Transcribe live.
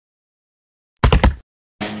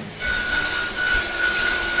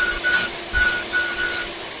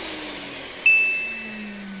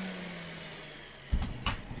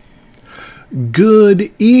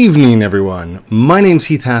Good evening, everyone. My name's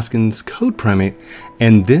Heath Haskins, Code Primate,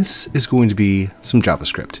 and this is going to be some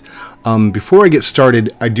JavaScript. Before I get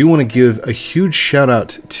started, I do want to give a huge shout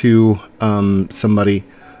out to somebody.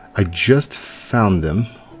 I just found them.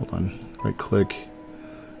 Hold on. Right click,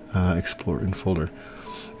 explore in folder.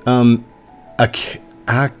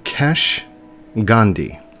 Akash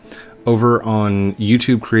Gandhi over on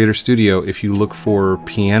YouTube Creator Studio. If you look for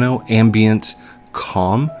piano, ambient,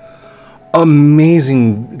 calm,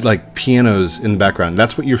 amazing like pianos in the background.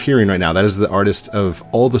 That's what you're hearing right now. That is the artist of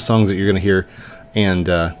all the songs that you're going to hear, and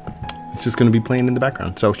it's just going to be playing in the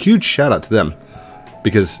background. So huge shout out to them,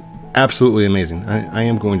 because absolutely amazing. I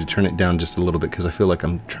am going to turn it down just a little bit because I feel like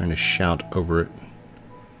I'm trying to shout over it.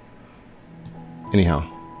 Anyhow,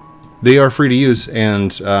 they are free to use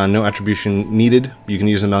and no attribution needed. You can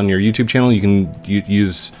use them on your YouTube channel. You can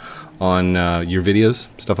use on your videos,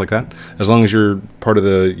 stuff like that, as long as you're part of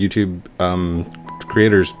the YouTube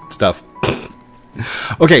creators stuff.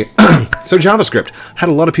 Okay, so JavaScript. Had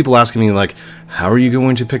a lot of people asking me, like, how are you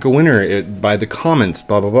going to pick a winner by the comments,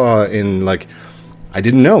 blah, blah, blah, and, like, I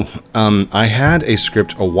didn't know. I had a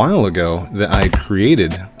script a while ago that I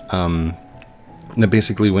created that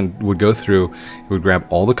basically would go through, it would grab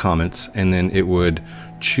all the comments, and then it would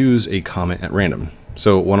choose a comment at random.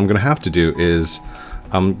 So what I'm going to have to do is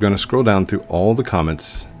I'm going to scroll down through all the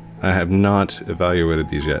comments. I have not evaluated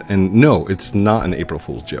these yet. And no, it's not an April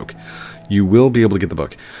Fool's joke. You will be able to get the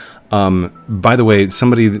book. By the way,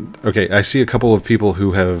 okay, I see a couple of people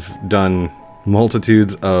who have done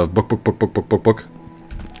multitudes of book.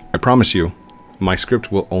 I promise you, my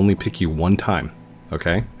script will only pick you one time,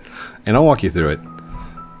 okay? And I'll walk you through it.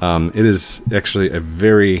 It is actually a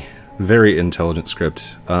very, very intelligent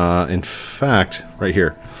script. In fact, right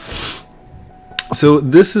here. So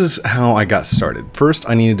this is how I got started. First,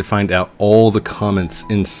 I needed to find out all the comments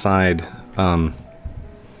inside. There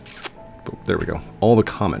we go. All the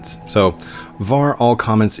comments. So var all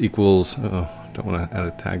comments equals. Oh, don't want to add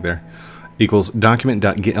a tag there. Equals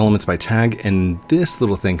document.getElementsByTag, and this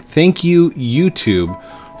little thing. Thank you, YouTube,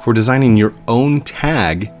 for designing your own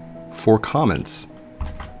tag for comments.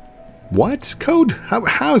 What code?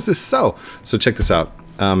 How is this so? So check this out.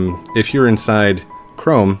 If you're inside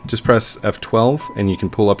Chrome, just press F12 and you can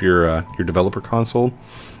pull up your developer console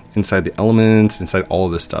inside the elements, inside all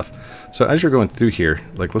of this stuff. So as you're going through here,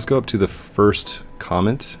 like, let's go up to the first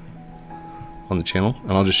comment on the channel,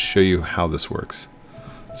 and I'll just show you how this works.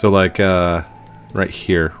 So like right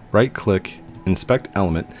here, right click, inspect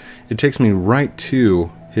element. It takes me right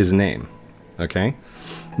to his name. Okay.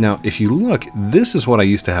 Now if you look, this is what I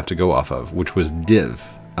used to have to go off of, which was div.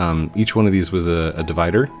 Each one of these was a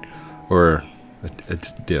divider, or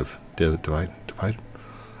it's div, divide. I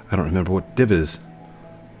don't remember what div is.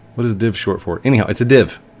 What is div short for? Anyhow, it's a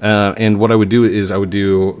div. And what I would do is I would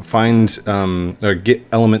do find or get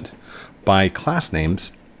element by class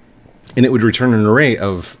names, and it would return an array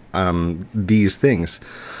of these things,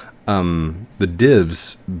 the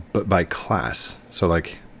divs, but by class. So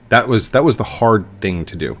like that was the hard thing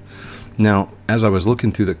to do. Now, as I was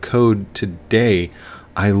looking through the code today,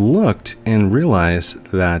 I looked and realized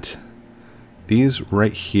that these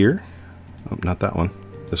right here, oh, not that one,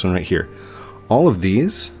 this one right here, all of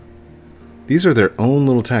these are their own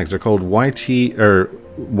little tags. They're called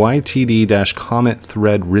YTD-comment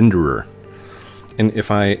thread renderer. And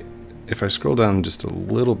if I scroll down just a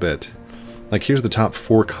little bit, like here's the top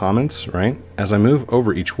 4 comments, right? As I move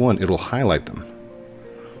over each one, it'll highlight them.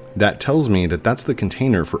 That tells me that that's the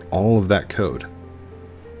container for all of that code.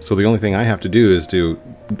 So the only thing I have to do is do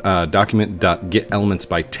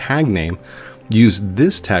document.getElementsByTagName, use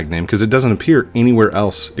this tag name because it doesn't appear anywhere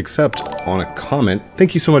else except on a comment.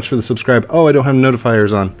 Thank you so much for the subscribe. Oh, I don't have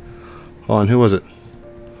notifiers on. Hold on, who was it?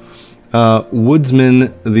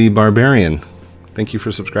 Woodsman the Barbarian. Thank you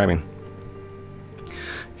for subscribing.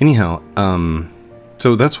 Anyhow,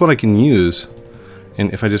 so that's what I can use.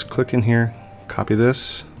 And if I just click in here, copy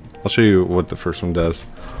this, I'll show you what the first one does.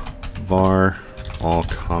 Var all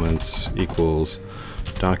comments equals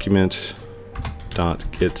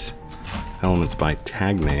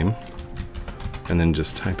document.getElementsByTagName, and then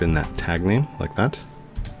just type in that tag name like that.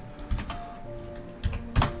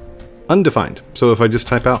 Undefined. So if I just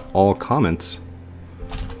type out all comments,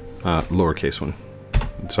 lowercase one.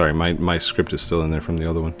 Sorry, my script is still in there from the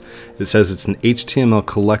other one. It says it's an HTML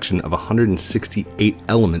collection of 168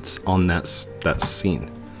 elements on that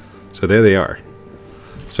scene. So there they are.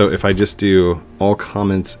 So if I just do all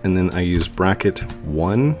comments and then I use bracket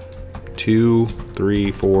 1, 2, 3,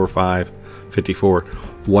 4, 5, 54,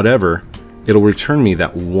 whatever, it'll return me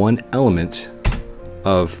that one element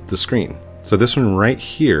of the screen. So this one right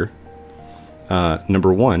here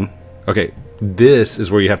number 1. Okay, this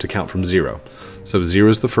is where you have to count from 0. So 0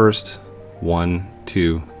 is the first, 1,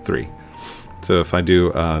 2, 3. So if I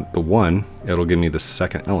do the 1, it'll give me the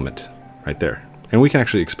second element right there. And we can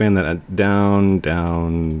actually expand that at down,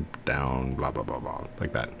 down, down, blah, blah, blah, blah,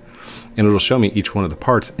 like that. And it'll show me each one of the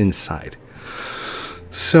parts inside.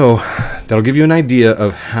 So that'll give you an idea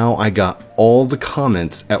of how I got all the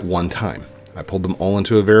comments at one time. I pulled them all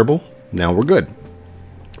into a variable. Now we're good.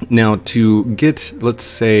 Now to get, let's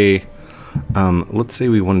say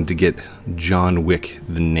we wanted to get John Wick,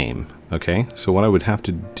 the name. Okay, so what I would have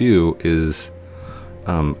to do is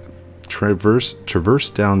traverse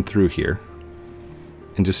down through here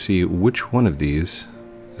and just see which one of these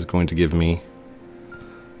is going to give me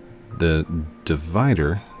the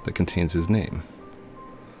divider that contains his name.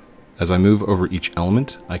 As I move over each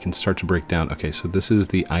element, I can start to break down. Okay, so this is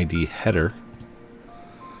the ID header.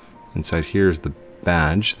 Inside here is the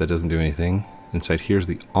badge. That doesn't do anything. Inside here is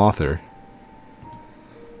the author.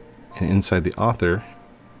 And inside the author,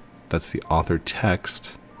 that's the author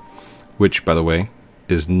text, which, by the way,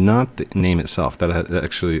 is not the name itself.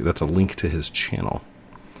 That's a link to his channel.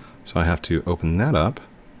 So I have to open that up.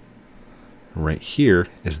 Right here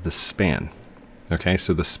is the span. Okay,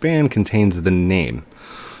 so the span contains the name.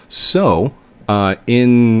 So,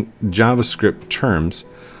 in JavaScript terms,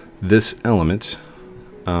 this element,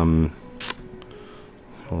 hold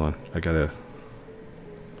on, I gotta,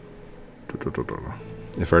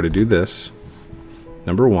 if I were to do this,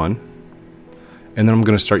 number 1, and then I'm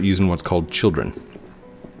gonna start using what's called children.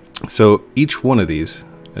 So each one of these,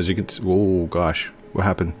 as you can see, oh gosh, what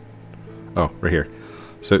happened? Oh, right here.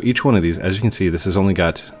 So each one of these, as you can see, this has only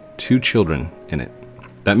got 2 children in it.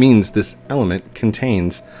 That means this element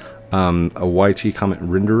contains a YT comment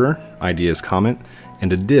renderer, ID is comment,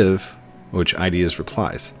 and a div, which ID is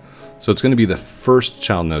replies. So it's going to be the first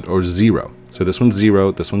child node, or 0. So this one's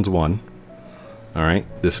 0, this one's 1. All right,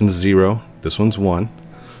 this one's 0, this one's 1.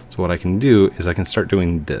 So what I can do is I can start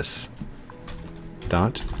doing this.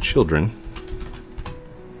 Dot children,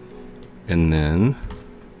 and then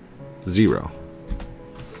 0.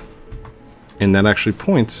 And that actually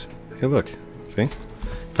points, hey look, see?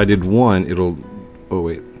 If I did 1, it'll, oh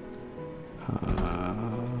wait,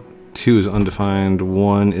 2 is undefined,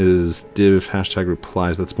 1 is div hashtag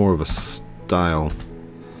replies. That's more of a style.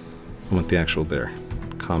 I want the actual there.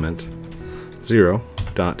 Comment 0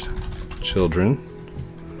 dot children,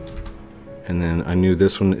 and then I knew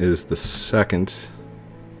this one is the second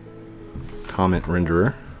comment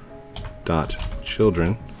renderer dot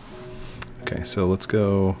children. Okay, so let's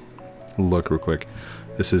go look real quick.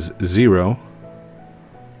 This is 0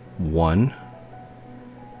 1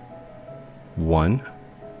 1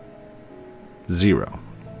 0.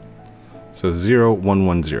 So 0 1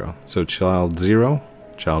 1 0. So child 0,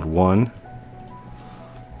 child 1.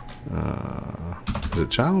 Is it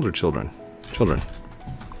child or children? Children.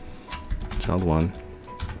 Child 1,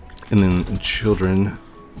 and then children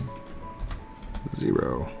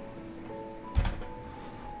 0.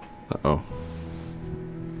 Uh-oh.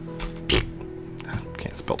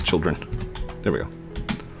 Can't spell children. There we go.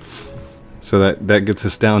 So that gets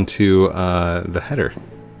us down to the header.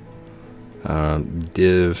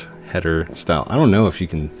 Div header style. I don't know if you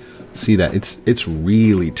can see that. It's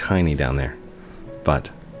really tiny down there, but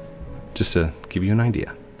just to give you an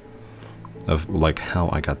idea of like how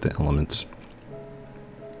I got the elements.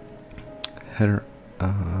 Header,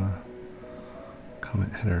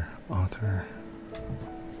 comment header, author.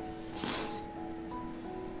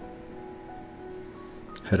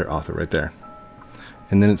 Header author right there.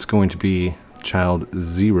 And then it's going to be child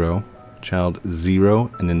 0,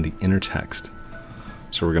 and then the inner text.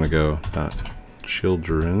 So we're going to go dot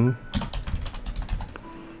children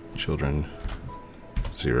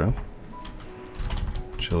 0,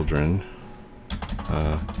 children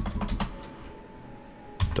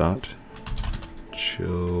dot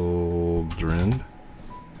children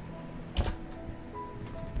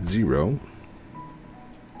 0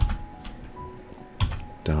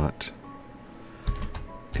 dot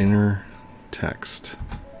inner text.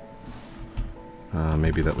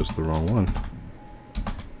 Maybe that was the wrong one.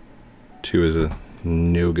 2 is a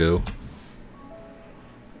no-go.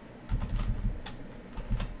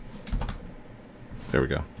 There we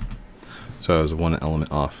go. So I was 1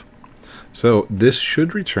 element off. So this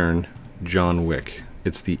should return John Wick.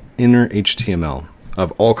 It's the inner HTML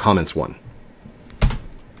of all comments 1.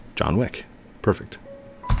 John Wick. Perfect.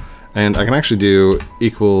 And I can actually do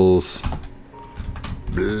equals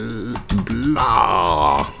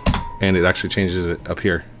blah, and it actually changes it up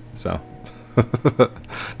here. So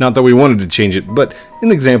Not that we wanted to change it, but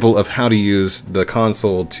an example of how to use the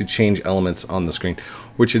console to change elements on the screen,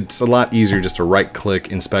 which it's a lot easier just to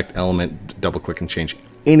right-click, inspect element, double-click, and change.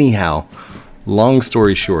 Anyhow, long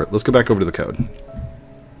story short, let's go back over to the code.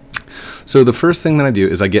 So the first thing that I do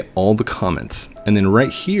is I get all the comments, and then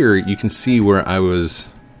right here you can see where I was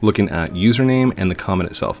looking at username and the comment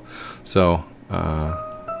itself. So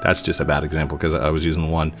that's just a bad example because I was using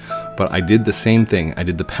one, but I did the same thing. I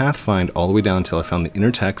did the path find all the way down until I found the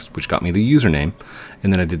inner text, which got me the username,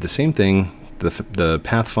 and then I did the same thing, the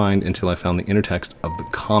path find, until I found the inner text of the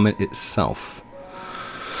comment itself.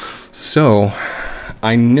 So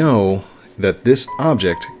I know that this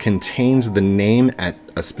object contains the name at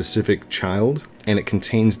a specific child, and it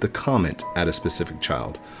contains the comment at a specific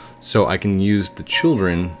child. So I can use the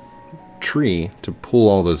children tree to pull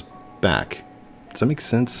all those back. Does that make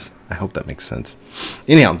sense? I hope that makes sense.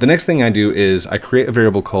 Anyhow, the next thing I do is I create a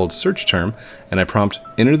variable called search term, and I prompt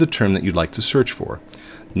enter the term that you'd like to search for.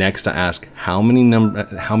 Next, I ask how many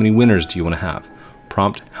winners do you want to have?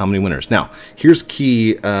 Prompt how many winners. Now, here's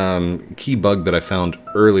key bug that I found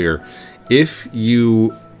earlier. If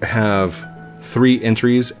you have 3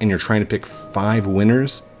 entries and you're trying to pick 5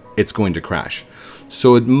 winners, it's going to crash.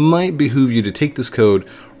 So it might behoove you to take this code,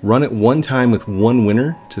 run it one time with 1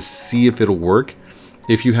 winner to see if it'll work.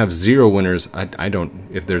 If you have 0 winners,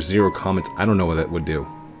 if there's 0 comments, I don't know what that would do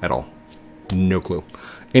at all. No clue.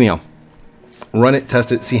 Anyhow, run it,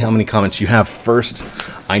 test it, see how many comments you have first.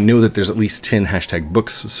 I know that there's at least 10 hashtag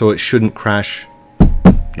books, so it shouldn't crash.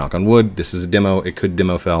 Knock on wood, this is a demo. It could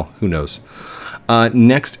demo fail, who knows.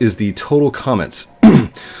 Next is the total comments.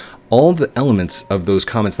 All the elements of those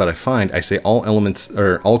comments that I find, I say all elements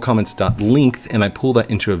or all comments dot length, and I pull that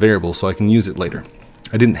into a variable so I can use it later.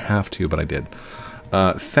 I didn't have to, but I did.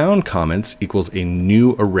 Found comments equals a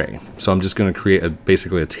new array. So I'm just going to create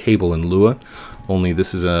basically a table in Lua. Only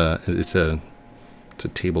this is it's a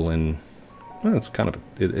table in, well, it's kind of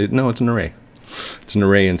no, it's an array. It's an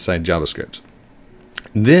array inside JavaScript.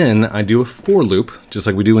 Then I do a for loop, just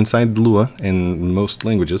like we do inside Lua in most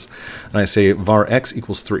languages, and I say var x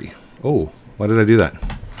equals 3. Oh, why did I do that?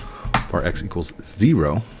 Var x equals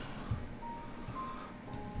 0,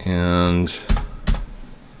 and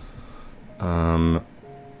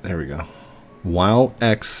there we go. While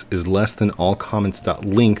x is less than all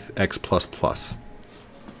comments.length x plus plus.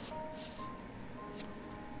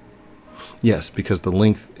 Yes, because the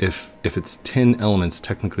length, if it's 10 elements,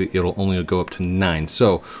 technically it'll only go up to 9.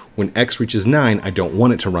 So when x reaches 9, I don't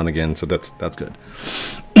want it to run again, so that's good.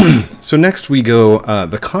 So next we go,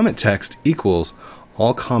 the comment text equals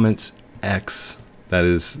all comments x, that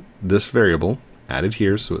is this variable, added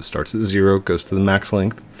here, so it starts at 0, goes to the max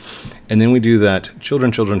length. And then we do that children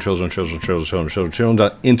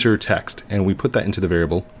dot enter text, and we put that into the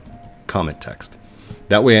variable comment text.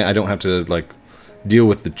 That way I don't have to deal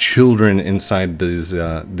with the children inside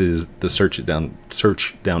the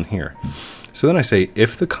search down here. So then I say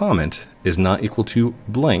if the comment is not equal to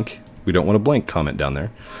blank, we don't want a blank comment down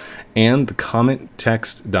there, and the comment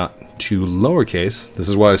text dot to lowercase. This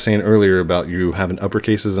is why I was saying earlier about you having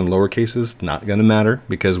uppercases and lowercases. Not going to matter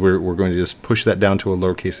because we're going to just push that down to a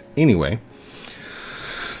lowercase anyway.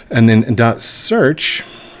 And then dot search,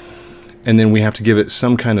 and then we have to give it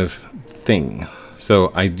some kind of thing.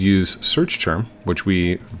 So I use search term, which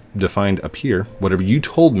we defined up here. Whatever you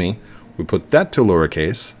told me, we put that to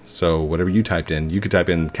lowercase. So whatever you typed in, you could type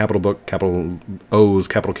in capital book, capital O's,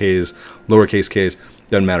 capital K's, lowercase k's.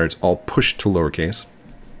 Doesn't matter. It's all pushed to lowercase.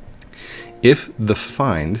 If the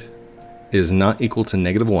find is not equal to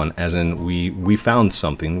 -1, as in we found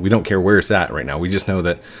something, we don't care where it's at right now. We just know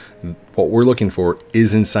that what we're looking for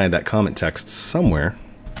is inside that comment text somewhere.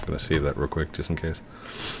 I'm going to save that real quick just in case.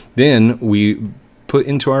 Then we put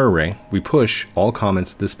into our array, we push all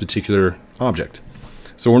comments this particular object.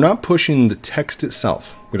 So we're not pushing the text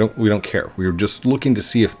itself. We don't care. We're just looking to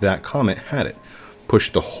see if that comment had it.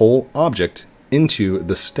 Push the whole object into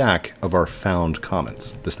the stack of our found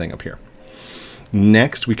comments, this thing up here.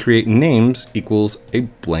 Next, we create names equals a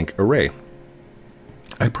blank array.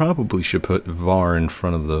 I probably should put var in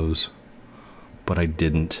front of those, but I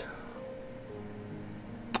didn't.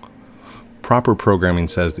 Proper programming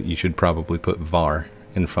says that you should probably put var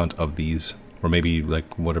in front of these, or maybe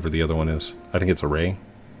whatever the other one is. I think it's array.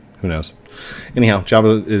 Who knows? Anyhow,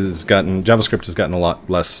 JavaScript has gotten a lot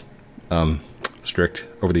less strict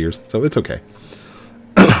over the years, so it's okay.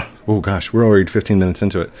 Oh gosh, we're already 15 minutes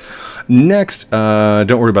into it. Next,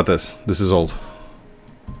 don't worry about this. This is old.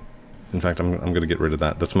 In fact, I'm going to get rid of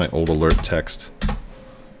that. That's my old alert text.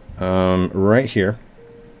 Right here,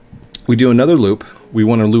 we do another loop. We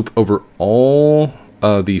want to loop over all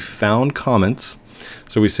the found comments.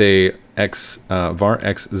 So we say x var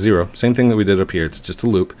x 0, same thing that we did up here. It's just a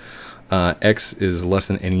loop. X is less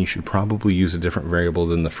than n. You should probably use a different variable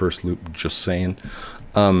than the first loop, just saying.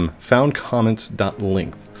 Found comments dot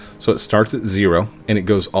length. So it starts at 0 and it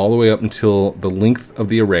goes all the way up until the length of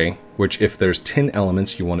the array, which if there's 10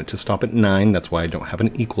 elements, you want it to stop at 9. That's why I don't have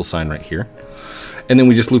an equal sign right here. And then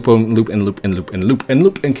we just loop and loop and loop and loop and loop and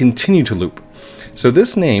loop and continue to loop. So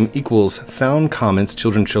this name equals found comments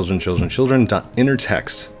children dot inner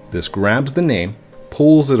text. This grabs the name,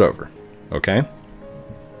 pulls it over. Okay.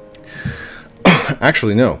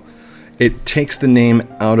 Actually, no. It takes the name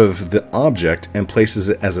out of the object and places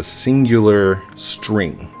it as a singular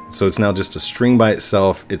string. So it's now just a string by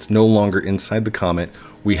itself. It's no longer inside the comment.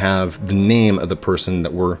 We have the name of the person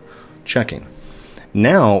that we're checking.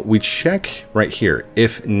 Now we check right here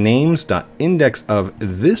if names.index of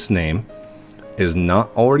this name is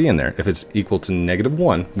not already in there. If it's equal to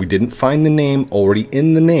 -1, we didn't find the name already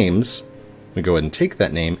in the names. We go ahead and take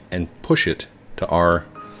that name and push it to our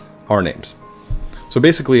names. So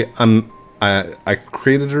basically, I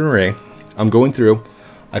created an array. I'm going through.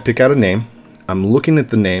 I pick out a name. I'm looking at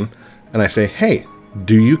the name, and I say, hey,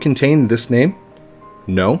 do you contain this name?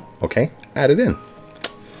 No? Okay, add it in.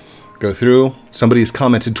 Go through. Somebody's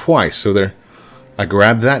commented twice, so there. I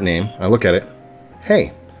grab that name. I look at it.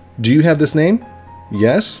 Hey, do you have this name?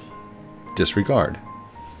 Yes? Disregard.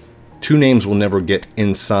 Two names will never get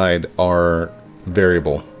inside our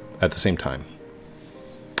variable at the same time.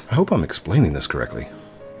 I hope I'm explaining this correctly.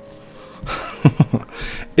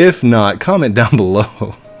 If not, comment down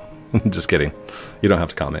below. Just kidding. You don't have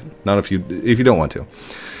to comment. Not if you don't want to.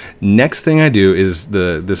 Next thing I do is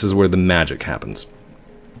this is where the magic happens.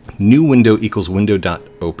 New window equals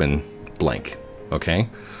window.open blank. Okay?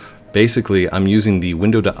 Basically, I'm using the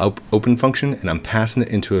window.open function and I'm passing it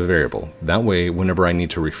into a variable. That way, whenever I need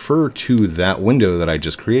to refer to that window that I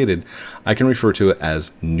just created, I can refer to it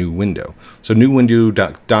as new window. So new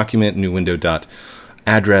window.document, new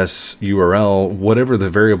window.address, URL, whatever the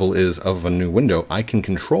variable is of a new window, I can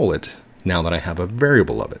control it now that I have a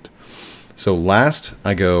variable of it. So last,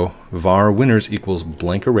 I go var winners equals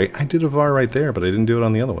blank array. I did a var right there, but I didn't do it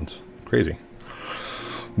on the other ones. Crazy.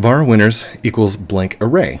 Var winners equals blank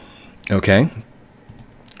array. Okay.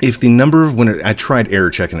 If the number of winners, I tried error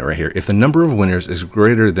checking it right here. If the number of winners is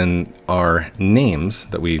greater than our names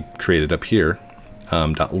that we created up here,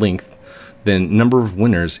 dot length, then number of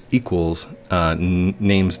winners equals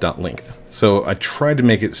names dot length. So I tried to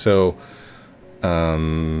make it so,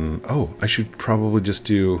 oh, I should probably just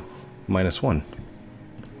do -1,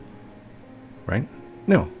 right?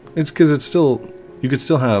 No, it's because it's still, you could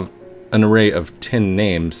still have an array of 10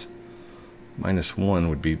 names. -1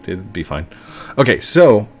 would be, it'd be fine. Okay,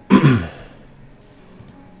 so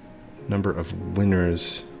number of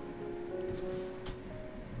winners,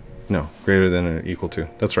 no, greater than or equal to.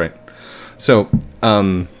 That's right. So,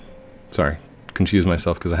 sorry, confused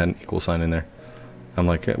myself because I had an equal sign in there. I'm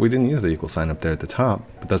like, we didn't use the equal sign up there at the top,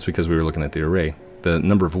 but that's because we were looking at the array. The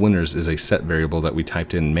number of winners is a set variable that we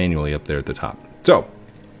typed in manually up there at the top. So,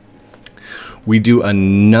 we do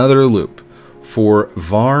another loop for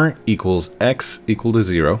var equals x equal to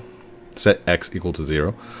 0, set x equal to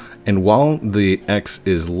 0, and while the x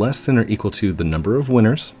is less than or equal to the number of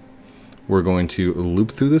winners, we're going to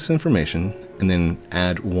loop through this information and then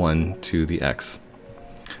add 1 to the x.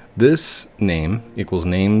 This name equals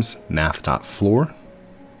names math.floor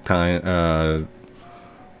time,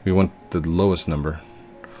 we want the lowest number,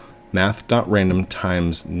 math.random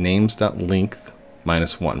times names.length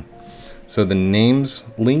 -1. So the names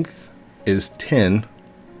length is 10,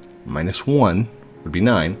 -1 would be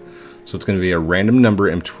 9. So it's going to be a random number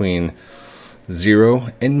in between 0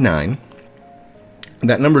 and 9.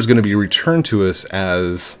 That number is going to be returned to us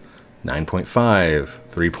as 9.5,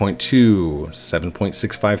 3.2,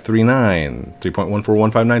 7.6539,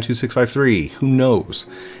 3.1415926553. Who knows?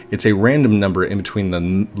 It's a random number in between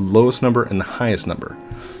the lowest number and the highest number.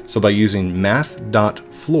 So by using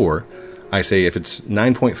math.floor, I say if it's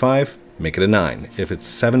 9.5, make it a 9. If it's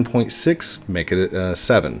 7.6, make it a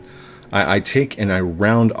 7. I take and I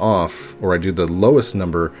round off, or I do the lowest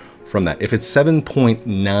number from that. If it's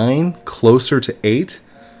 7.9, closer to 8,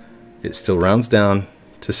 it still rounds down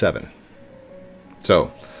to 7.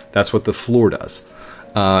 So that's what the floor does.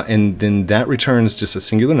 And then that returns just a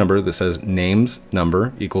singular number that says names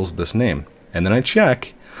number equals this name. And then I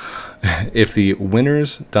check if the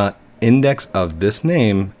winners.index of this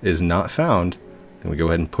name is not found, then we go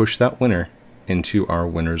ahead and push that winner into our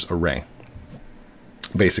winners array.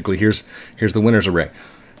 Basically, here's the winners array.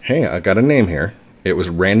 Hey, I got a name here. It was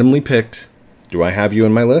randomly picked. Do I have you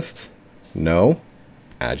in my list? No.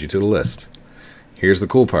 add you to the list. Here's the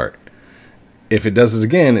cool part. If it does it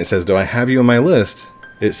again, it says, do I have you on my list?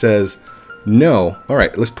 It says, no. All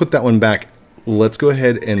right, let's put that one back. Let's go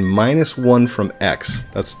ahead and -1 from X.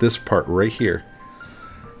 That's this part right here.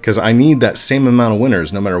 Because I need that same amount of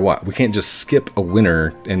winners no matter what. We can't just skip a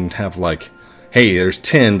winner and have like, hey, there's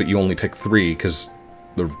 10, but you only pick 3 because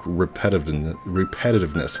the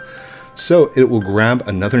repetitiveness. So it will grab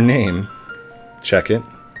another name, check it,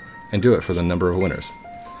 and do it for the number of winners.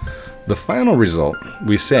 The final result,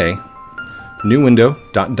 we say, new window,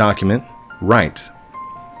 .document, write.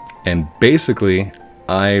 And basically,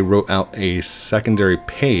 I wrote out a secondary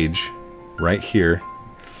page right here.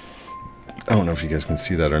 I don't know if you guys can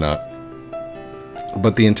see that or not.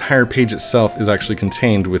 But the entire page itself is actually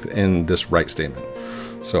contained within this write statement.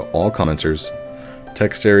 So all commenters,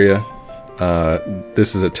 text area.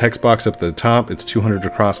 This is a text box up at the top. It's 200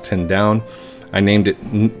 across, 10 down. I named it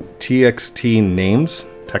TXT names,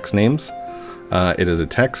 text names. It is a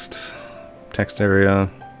text area.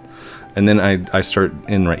 And then I start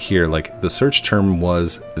in right here, like the search term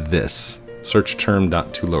was this, search term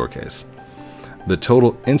dot to lowercase. The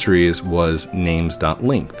total entries was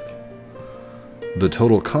names.length. The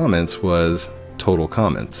total comments was total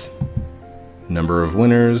comments. Number of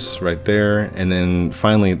winners right there. And then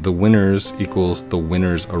finally the winners equals the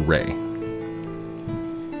winners array.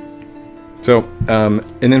 So, and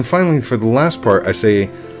then finally for the last part, I say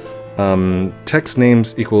text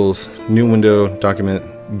names equals new window document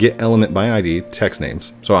get element by ID text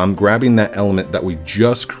names. So I'm grabbing that element that we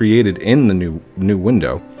just created in the new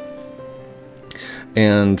window.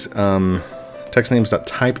 And text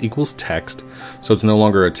names.type equals text. So it's no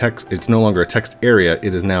longer a text. It's no longer a text area.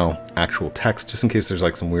 It is now actual text, just in case there's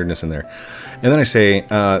like some weirdness in there. And then I say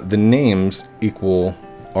the names equal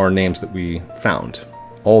our names that we found,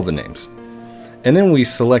 all the names. And then we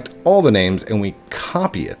select all the names and we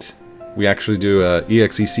copy it. We actually do a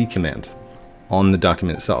exec command on the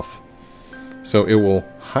document itself. So it will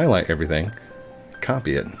highlight everything,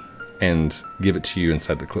 copy it, and give it to you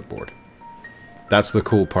inside the clipboard. That's the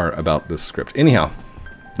cool part about this script. Anyhow,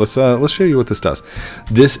 let's show you what this does.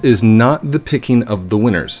 This is not the picking of the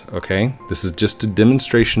winners, okay? This is just a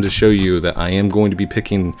demonstration to show you that I am going to be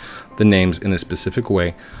picking the names in a specific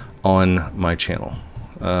way on my channel.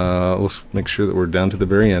 Let's make sure that we're down to the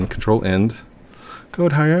very end. Control end.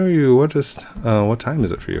 Code, how are you? What time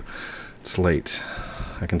is it for you? It's late.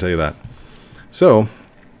 I can tell you that. So,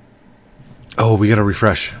 oh, we gotta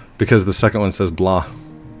refresh because the second one says blah,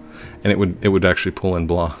 and it would actually pull in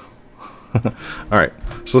blah. All right,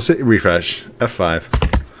 so let's hit refresh. F5.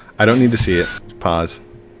 I don't need to see it. Pause.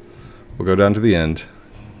 We'll go down to the end.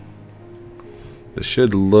 This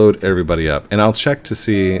should load everybody up, and I'll check to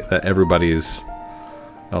see that everybody's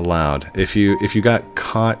allowed. If you got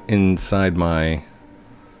caught inside my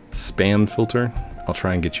spam filter, I'll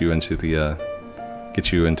try and get you into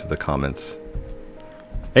the comments.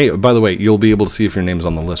 Hey, by the way, you'll be able to see if your name's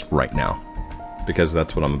on the list right now, because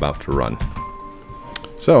that's what I'm about to run.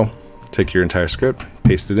 So, take your entire script,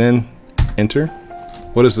 paste it in, enter.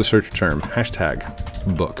 What is the search term?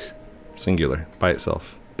 Hashtag book, singular, by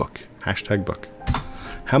itself, book, hashtag book.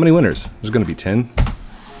 How many winners? There's going to be 10.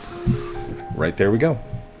 Right there we go.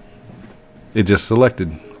 It just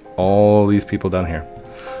selected all these people down here.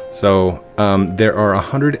 So there are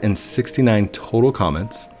 169 total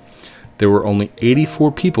comments. There were only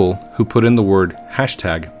 84 people who put in the word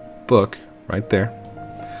hashtag book right there.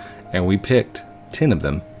 And we picked 10 of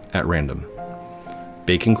them at random.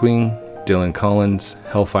 Bacon Queen, Dylan Collins,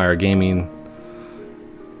 Hellfire Gaming,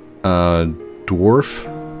 Dwarf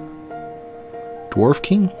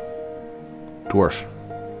King? Dwarf.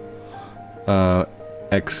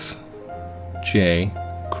 XJ,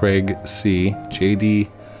 Craig C, JD,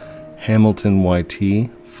 Hamilton YT,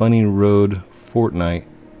 Funny Road, Fortnite,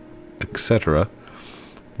 etc.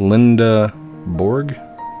 Linda Borg.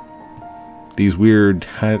 These weird,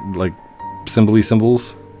 like,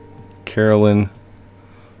 symbols. Carolyn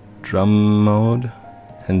Drummond,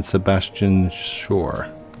 and Sebastian Shore.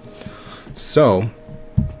 So,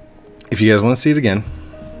 if you guys want to see it again,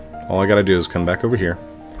 all I gotta do is come back over here.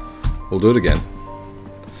 We'll do it again.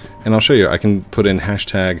 And I'll show you. I can put in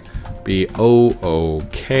hashtag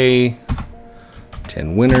BOOK,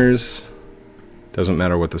 10 winners. Doesn't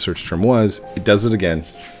matter what the search term was. It does it again.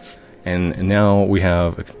 And now we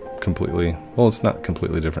have a completely, well, it's not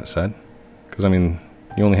completely different set. Because, I mean,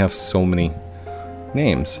 you only have so many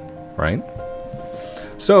names, right?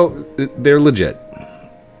 So, they're legit.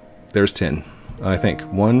 There's 10. I think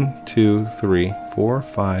 1, 2, 3, 4,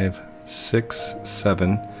 5, 6,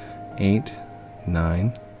 7, 8,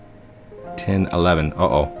 9, 10, 11.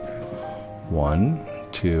 Uh-oh. 1,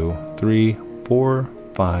 2, 3, 4,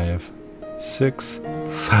 5, 6,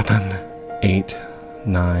 7, 8,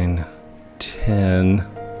 9, 10,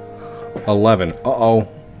 11. Uh-oh.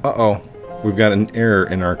 Uh-oh. We've got an error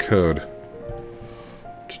in our code.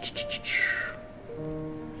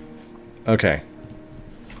 Okay.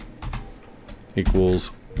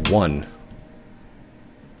 Equals 1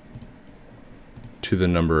 to the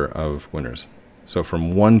number of winners. So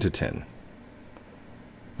from 1 to 10.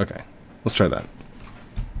 Okay. Let's try that.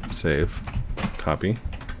 Save. Copy.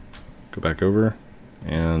 Go back over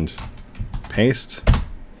and paste.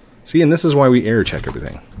 See, and this is why we error check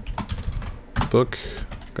everything. Book.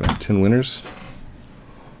 Gonna have 10 winners.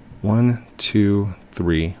 1, 2,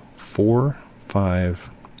 3, 4, 5,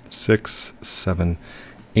 6, 7,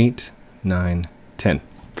 8, 9, 10.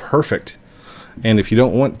 Perfect. And if you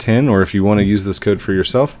don't want 10, or if you want to use this code for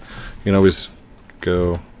yourself, you can always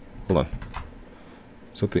go. Hold on.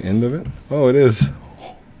 Is that the end of it? Oh, it is.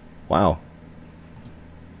 Wow.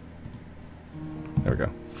 There we go.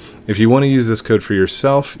 If you want to use this code for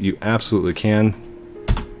yourself, you absolutely can.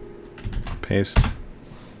 Paste.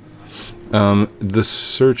 The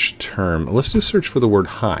search term. Let's just search for the word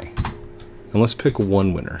hi. And let's pick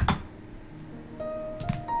one winner.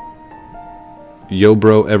 Yo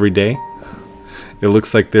bro every day. It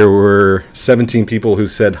looks like there were 17 people who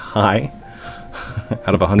said hi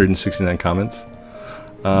out of 169 comments.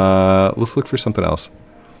 Let's look for something else.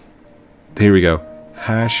 Here we go.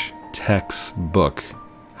 #textbook.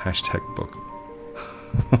 #book.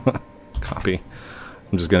 Copy.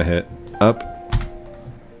 I'm just gonna hit up,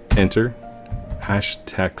 enter,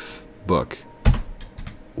 #textbook.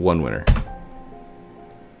 One winner.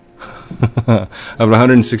 Of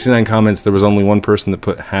 169 comments, there was only one person that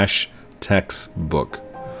put #textbook.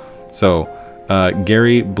 So,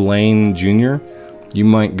 Gary Blaine Jr., you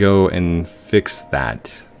might go and fix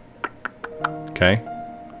that. Okay?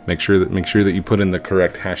 Make sure that you put in the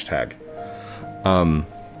correct hashtag.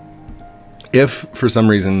 If for some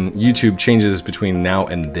reason YouTube changes between now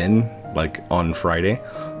and then, like on Friday,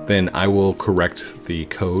 then I will correct the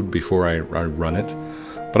code before I run it.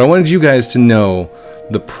 But I wanted you guys to know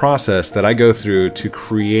the process that I go through to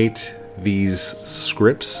create these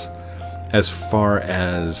scripts as far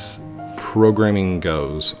as programming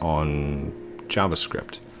goes on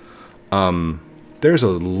JavaScript. There's a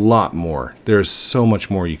lot more. There's so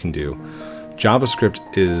much more you can do. JavaScript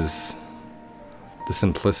is the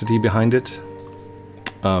simplicity behind it.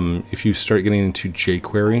 If you start getting into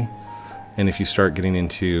jQuery, and if you start getting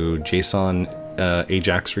into JSON,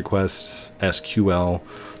 AJAX requests, SQL,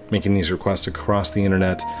 making these requests across the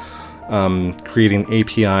internet, creating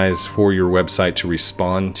APIs for your website to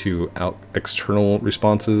respond to external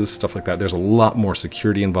responses, stuff like that. There's a lot more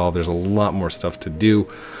security involved. There's a lot more stuff to do.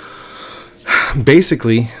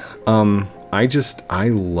 Basically, I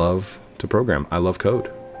love to program. I love code.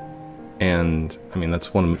 And I mean,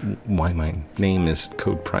 that's why my name is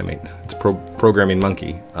Code Primate. It's Programming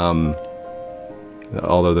Monkey.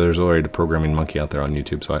 Although there's already a Programming Monkey out there on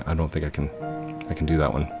YouTube, so I don't think I can do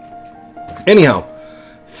that one. Anyhow,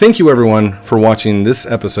 thank you everyone for watching this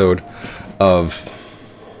episode of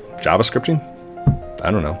JavaScripting.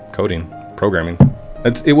 I don't know, coding, programming.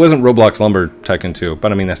 It wasn't Roblox Lumber Tycoon 2,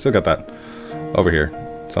 but I mean, I still got that over here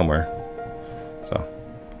somewhere. So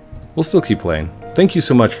we'll still keep playing. Thank you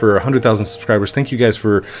so much for 100,000 subscribers. Thank you guys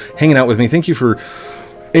for hanging out with me. Thank you for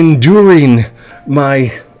enduring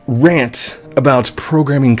my rant about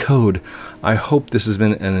programming code. I hope this has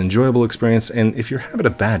been an enjoyable experience. And if you're having a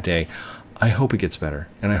bad day, I hope it gets better.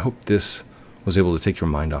 And I hope this was able to take your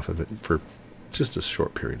mind off of it for just a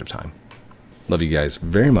short period of time. Love you guys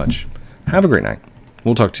very much. Have a great night.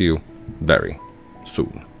 We'll talk to you very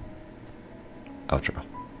soon. Outro.